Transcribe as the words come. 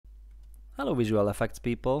Hello visual effects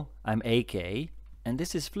people, I'm AK and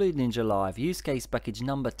this is FluidNinja Live use case package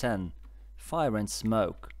number 10, Fire and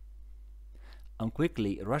Smoke. I'm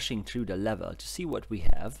quickly rushing through the level to see what we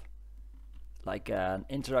have, like an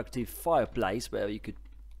interactive fireplace where you could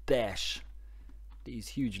bash these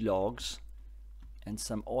huge logs and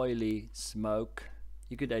some oily smoke.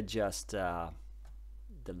 You could adjust the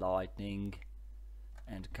lighting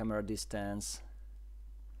and camera distance.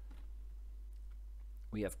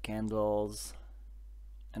 We have candles,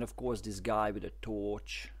 and of course this guy with a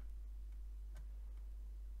torch,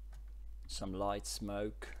 some light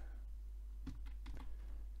smoke,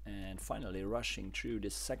 and finally rushing through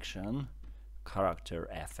this section, character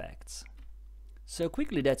effects. So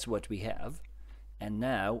quickly that's what we have, and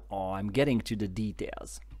now I'm getting to the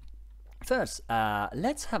details. First,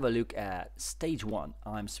 let's have a look at stage 1.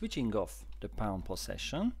 I'm switching off the palm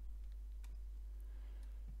possession.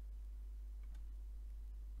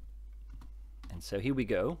 And so here we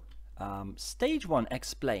go. Stage 1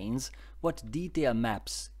 explains what detail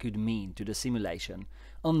maps could mean to the simulation.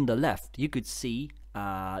 On the left you could see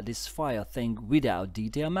this fire thing without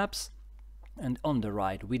detail maps, and on the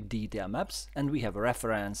right with detail maps, and we have a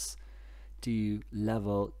reference to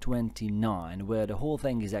level 29 where the whole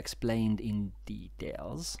thing is explained in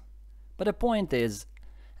details. But the point is,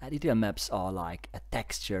 detail maps are like a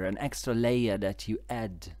texture, an extra layer that you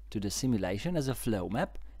add to the simulation as a flow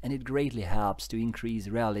map, and it greatly helps to increase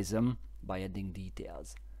realism by adding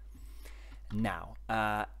details. Now,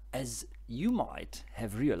 as you might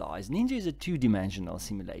have realized, Ninja is a two-dimensional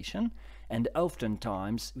simulation, and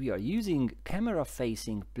oftentimes we are using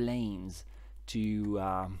camera-facing planes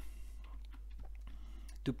to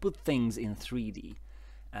put things in 3D.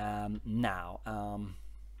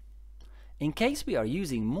 In case we are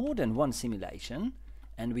using more than one simulation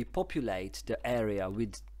and we populate the area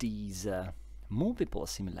with these multiple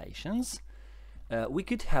simulations, we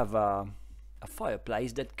could have a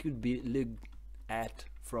fireplace that could be looked at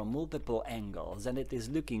from multiple angles, and it is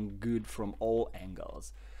looking good from all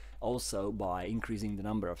angles. Also, by increasing the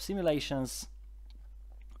number of simulations,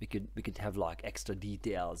 we could have like extra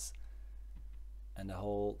details, and the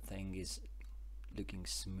whole thing is looking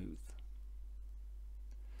smooth.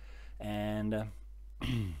 And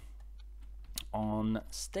on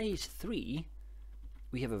stage 3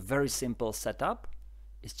 we have a very simple setup.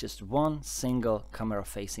 It's just one single camera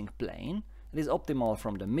facing plane. It is optimal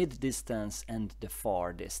from the mid distance and the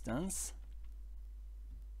far distance.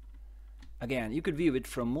 Again, you could view it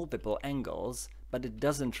from multiple angles, but it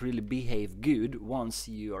doesn't really behave good once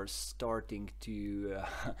you are starting to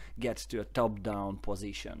get to a top-down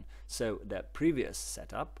position. So the previous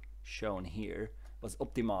setup shown here was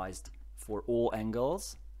optimized for all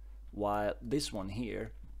angles, while this one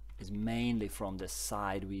here is mainly from the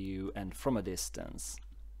side view and from a distance,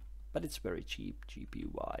 but it's very cheap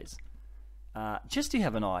GPU wise. Just to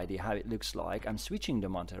have an idea how it looks like, I'm switching the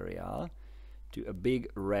material to a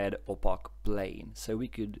big red opaque plane so we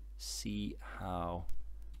could see how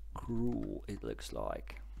cruel it looks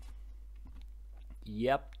like.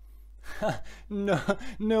 Yep.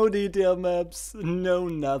 No detail maps, no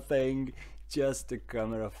nothing, just a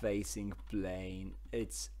camera facing plane.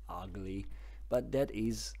 It's ugly, but that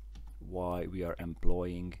is why we are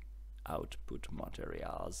employing output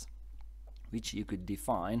materials, which you could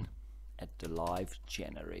define at the live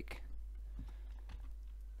generic.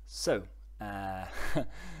 So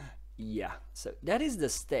yeah, so that is the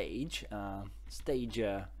stage, stage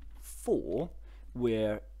 4,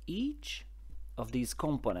 where each of these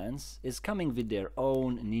components is coming with their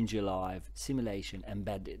own Ninja Live simulation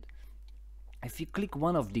embedded. If you click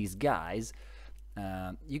one of these guys,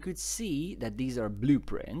 you could see that these are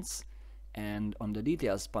blueprints, and on the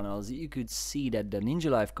details panels you could see that the Ninja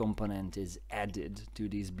Live component is added to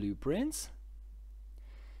these blueprints.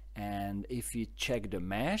 And if you check the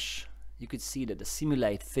mesh, you could see that the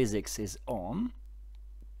simulate physics is on.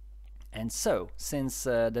 And so, since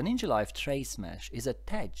the Ninja Live trace mesh is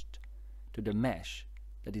attached to the mesh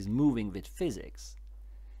that is moving with physics,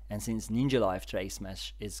 and since Ninja Live trace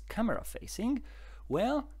mesh is camera facing,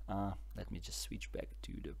 well, let me just switch back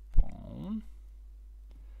to the palm.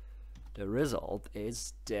 The result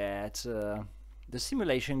is that the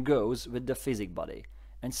simulation goes with the physics body,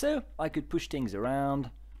 and so I could push things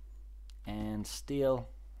around and still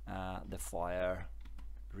the fire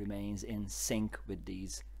remains in sync with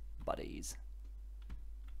these bodies.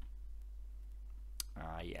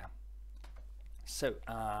 Yeah. So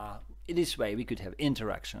in this way we could have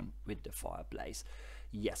interaction with the fireplace.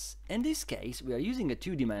 Yes, in this case we are using a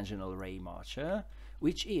two-dimensional ray marcher,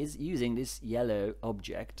 which is using this yellow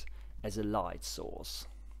object as a light source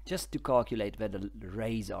just to calculate where the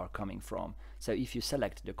rays are coming from. So if you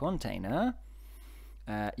select the container,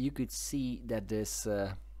 you could see that this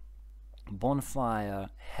bonfire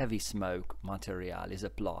heavy smoke material is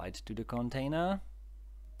applied to the container,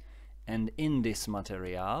 and in this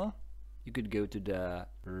material you could go to the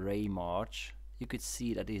ray march. You could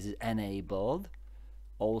see that it is enabled.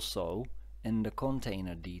 Also in the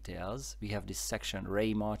container details we have this section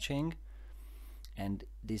ray marching, and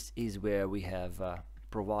this is where we have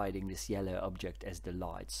providing this yellow object as the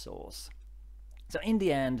light source. So in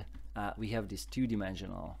the end we have this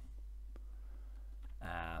two-dimensional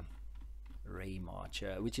ray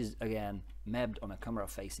marcher, which is again mapped on a camera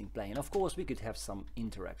facing plane. Of course we could have some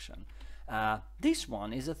interaction. This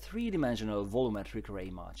one is a three-dimensional volumetric ray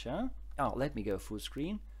marcher. Oh, let me go full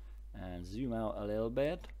screen and zoom out a little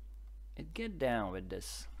bit. Get down with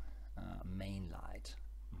this main light.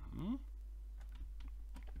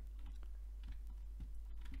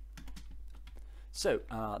 So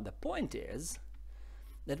the point is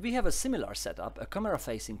that we have a similar setup, a camera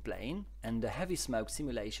facing plane, and the heavy smoke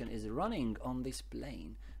simulation is running on this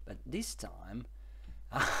plane, but this time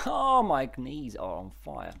oh, my knees are on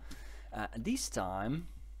fire. This time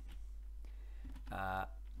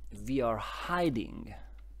we are hiding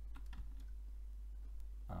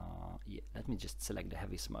yeah, let me just select the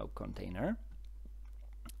heavy smoke container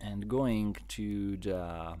and going to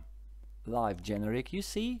the live generic. You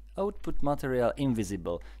see output material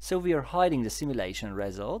invisible, so we are hiding the simulation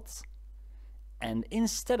results, and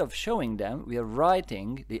instead of showing them we are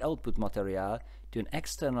writing the output material to an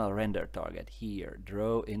external render target. Here,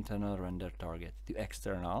 draw internal render target to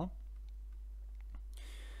external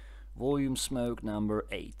volume smoke number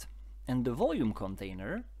 8, and the volume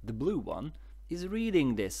container, the blue one, is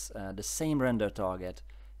reading this the same render target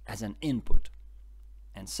as an input.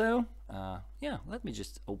 And so yeah, let me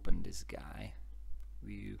just open this guy,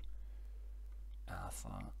 view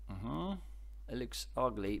alpha. It looks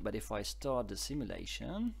ugly, but if I start the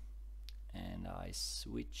simulation and I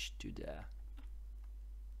switch to the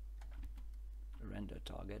render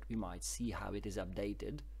target, we might see how it is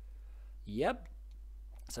updated. Yep,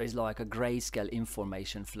 so it's like a grayscale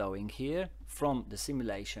information flowing here from the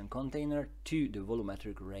simulation container to the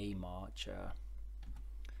volumetric ray marcher,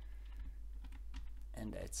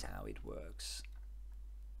 and that's how it works.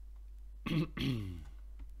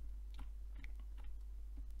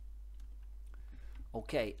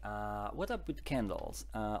 Okay, what up with candles?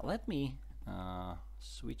 Let me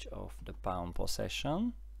switch off the palm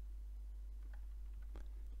possession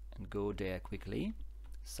and go there quickly.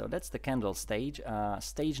 So that's the candle stage,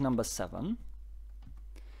 stage number 7,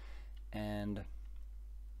 and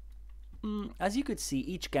as you could see,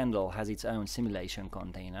 each candle has its own simulation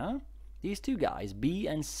container. These two guys, B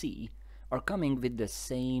and C, are coming with the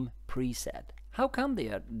same preset. How come they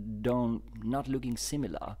are not looking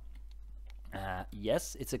similar?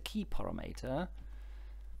 Yes, it's a key parameter,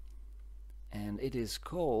 and it is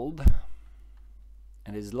called,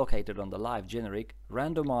 and is located on the live generic,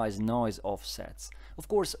 randomized noise offsets. Of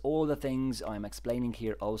course, all the things I'm explaining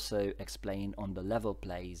here also explain on the level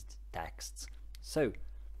placed texts. So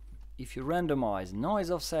if you randomize noise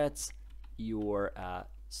offsets, your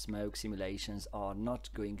smoke simulations are not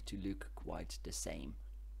going to look quite the same.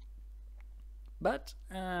 But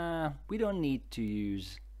we don't need to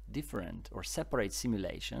use different or separate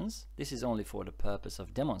simulations. This is only for the purpose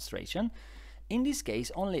of demonstration. In this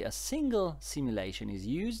case, only a single simulation is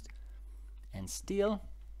used, and still,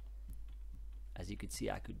 as you could see,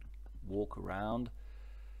 I could walk around.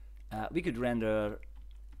 We could render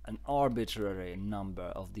an arbitrary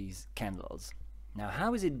number of these candles. Now,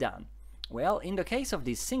 how is it done? Well, in the case of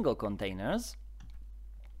these single containers,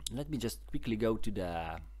 let me just quickly go to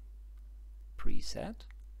the preset.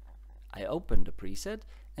 I open the preset,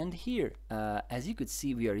 and here, as you could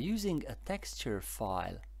see, we are using a texture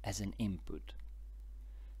file as an input.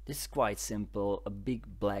 This is quite simple, a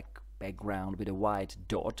big black background with a white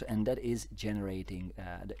dot, and that is generating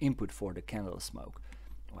the input for the candle smoke.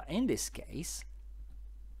 Well, in this case,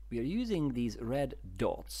 we are using these red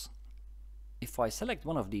dots. If I select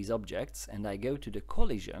one of these objects and I go to the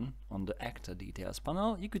collision on the actor details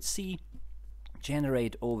panel, you could see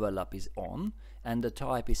generate overlap is on, and the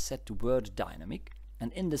type is set to word dynamic,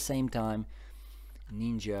 and in the same time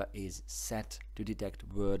Ninja is set to detect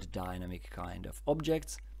word dynamic kind of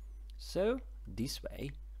objects. So this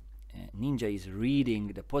way Ninja is reading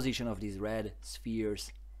the position of these red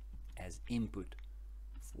spheres as input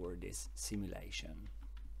for this simulation.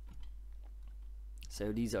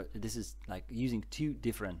 So this is like using two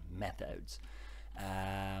different methods.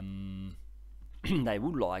 I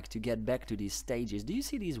would like to get back to these stages. Do you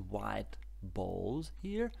see these white balls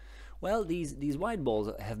here? Well, these white balls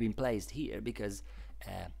have been placed here because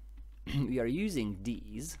we are using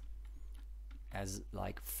these as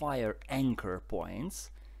like fire anchor points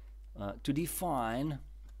to define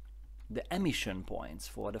the emission points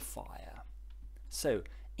for the fire. So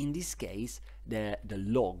in this case, the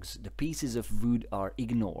logs, the pieces of wood are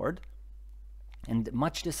ignored, and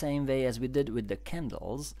much the same way as we did with the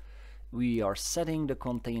candles, we are setting the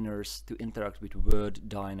containers to interact with word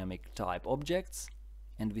dynamic type objects,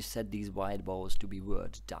 and we set these white balls to be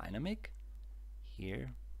word dynamic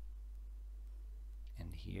here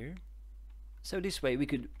and here. So this way we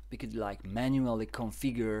could like manually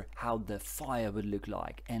configure how the fire would look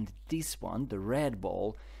like. And this one, the red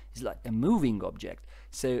ball, is like a moving object.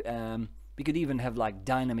 So we could even have like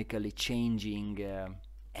dynamically changing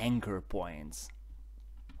anchor points.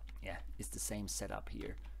 Yeah, it's the same setup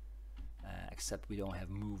here, except we don't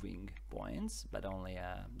have moving points, but only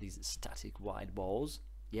these static white balls.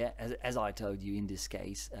 Yeah, as I told you, in this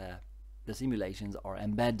case, the simulations are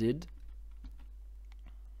embedded,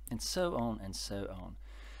 and so on and so on.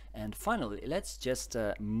 And finally, let's just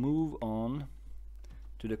move on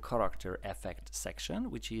to the character effect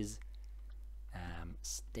section, which is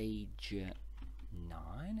stage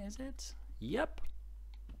 9, is it? Yep.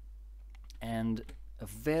 And a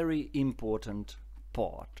very important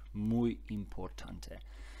part, muy importante.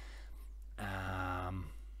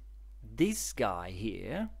 This guy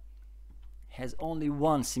here has only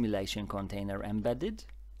one simulation container embedded,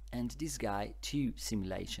 and this guy 2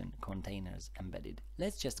 simulation containers embedded.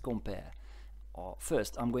 Let's just compare.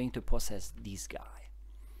 First, I'm going to process this guy.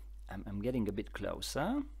 I'm getting a bit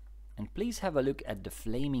closer, and please have a look at the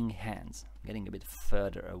flaming hands. I'm getting a bit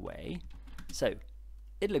further away. So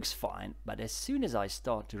it looks fine, but as soon as I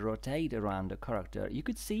start to rotate around the character, you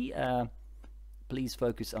could see, please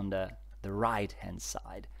focus on the right hand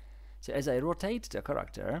side. So as I rotate the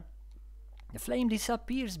character, the flame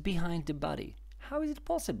disappears behind the body. How is it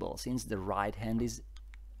possible, since the right hand is,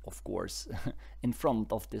 of course, in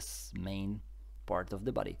front of this main part of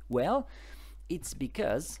the body? Well, it's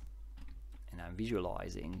because, and I'm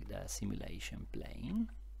visualizing the simulation plane,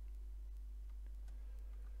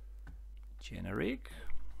 generic,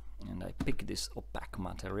 and I pick this opaque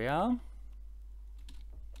material.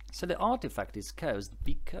 So the artifact is caused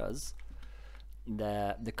because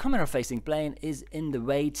the camera facing plane is in the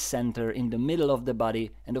weight center in the middle of the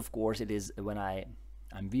body, and of course it is, when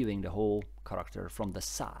I'm viewing the whole character from the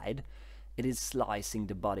side, it is slicing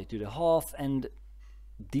the body to the half, and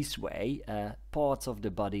this way parts of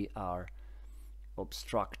the body are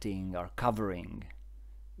obstructing or covering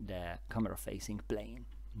the camera facing plane.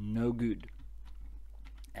 No good.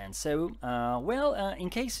 And so in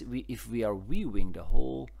case if we are viewing the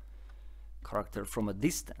whole character from a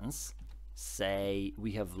distance, say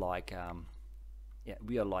we have like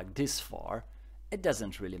we are like this far, it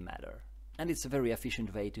doesn't really matter, and it's a very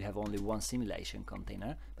efficient way to have only one simulation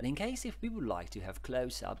container. But in case if we would like to have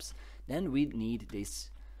close-ups, then we need this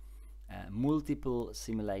multiple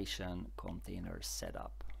simulation container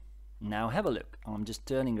setup. Now have a look. I'm just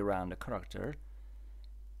turning around the character,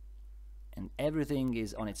 and everything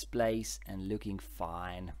is on its place and looking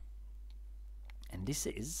fine. And this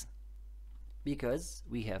is because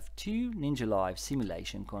we have 2 Ninja Live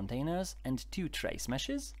simulation containers and 2 trace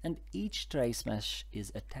meshes, and each trace mesh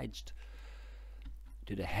is attached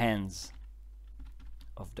to the hands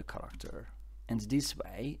of the character, and this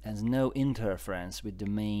way has no interference with the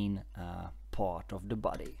main part of the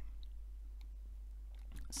body.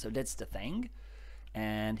 So that's the thing.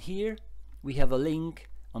 And here we have a link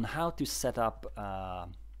on how to set up,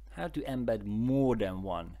 how to embed more than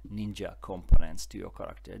one Ninja components to your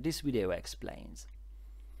character. This video explains.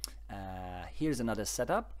 Here's another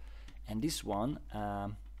setup, and this one,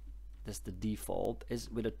 that's the default, is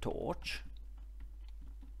with a torch.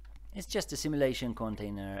 It's just a simulation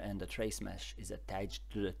container, and the trace mesh is attached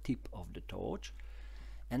to the tip of the torch.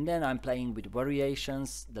 And then I'm playing with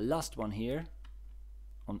variations. The last one here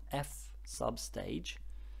on F substage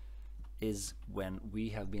is when we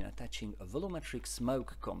have been attaching a volumetric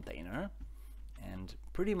smoke container, and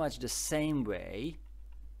pretty much the same way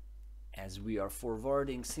as we are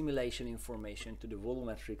forwarding simulation information to the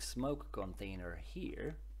volumetric smoke container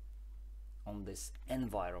here on this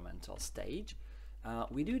environmental stage,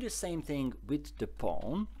 we do the same thing with the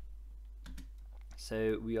pawn.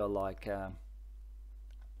 So we are like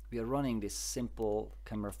we are running this simple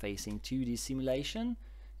camera facing 2D simulation,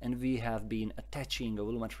 and we have been attaching a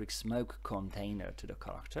volumetric smoke container to the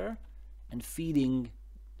character and feeding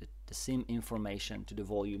the sim information to the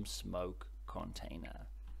volume smoke container.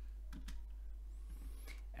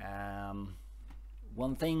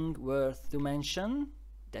 One thing worth to mention,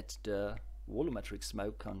 that the volumetric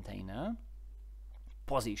smoke container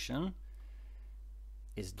position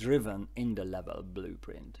is driven in the level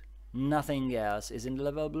blueprint. Nothing else is in the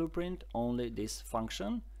level blueprint, only this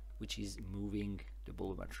function, which is moving the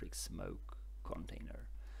volumetric smoke container.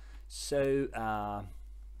 So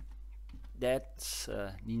that's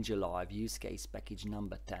Ninja Live use case package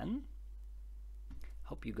number 10.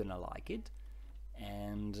 Hope you're gonna like it,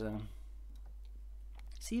 and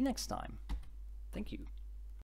see you next time. Thank you.